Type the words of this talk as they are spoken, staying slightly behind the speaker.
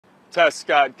Tess,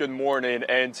 Scott, good morning.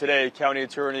 And today, County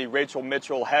Attorney Rachel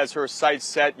Mitchell has her sights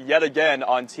set yet again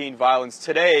on teen violence.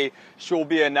 Today, she will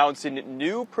be announcing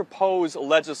new proposed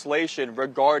legislation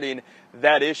regarding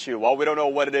that issue. While we don't know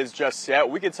what it is just yet,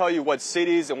 we can tell you what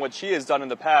cities and what she has done in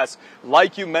the past.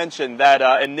 Like you mentioned,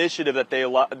 that initiative that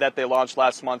they launched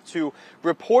last month to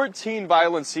report teen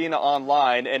violence seen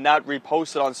online and not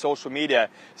repost it on social media.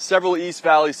 Several East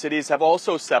Valley cities have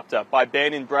also stepped up by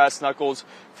banning brass knuckles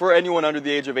for anyone under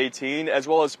the age of 18, as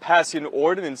well as passing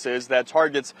ordinances that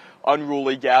targets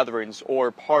unruly gatherings or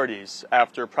parties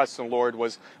after Preston Lord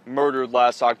was murdered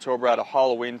last October at a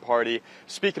Halloween party.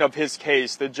 Speaking of his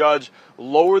case, the judge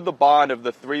lowered the bond of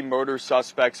the 3 murder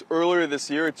suspects. Earlier this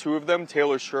year, 2 of them,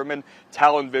 Taylor Sherman,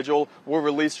 Talon Vigil, were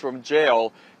released from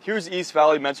jail. Here's East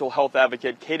Valley mental health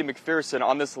advocate Katie McPherson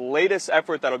on this latest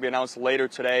effort that will be announced later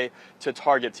today to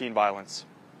target teen violence.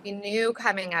 We knew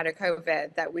coming out of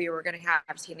COVID that we were going to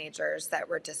have teenagers that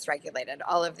were dysregulated.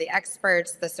 All of the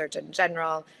experts, the Surgeon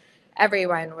General,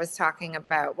 everyone was talking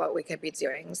about what we could be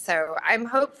doing. So I'm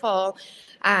hopeful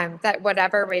that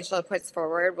whatever Rachel puts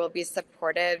forward will be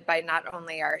supported by not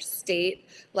only our state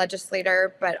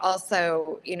legislator, but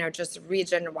also, just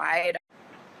region-wide.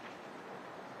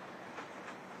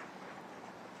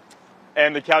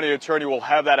 And the county attorney will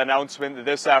have that announcement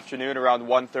this afternoon around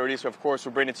 1:30. So, of course,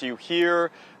 we'll bring it to you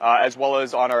here, as well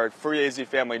as on our free AZ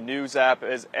Family News app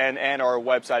and our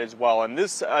website as well. And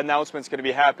this announcement is going to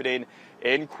be happening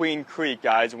in Queen Creek,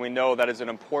 guys. And we know that is an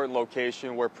important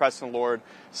location where Preston Lord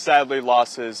sadly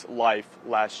lost his life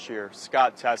last year.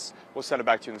 Scott, Tess, we'll send it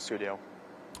back to you in the studio.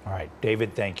 All right,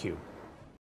 David, thank you.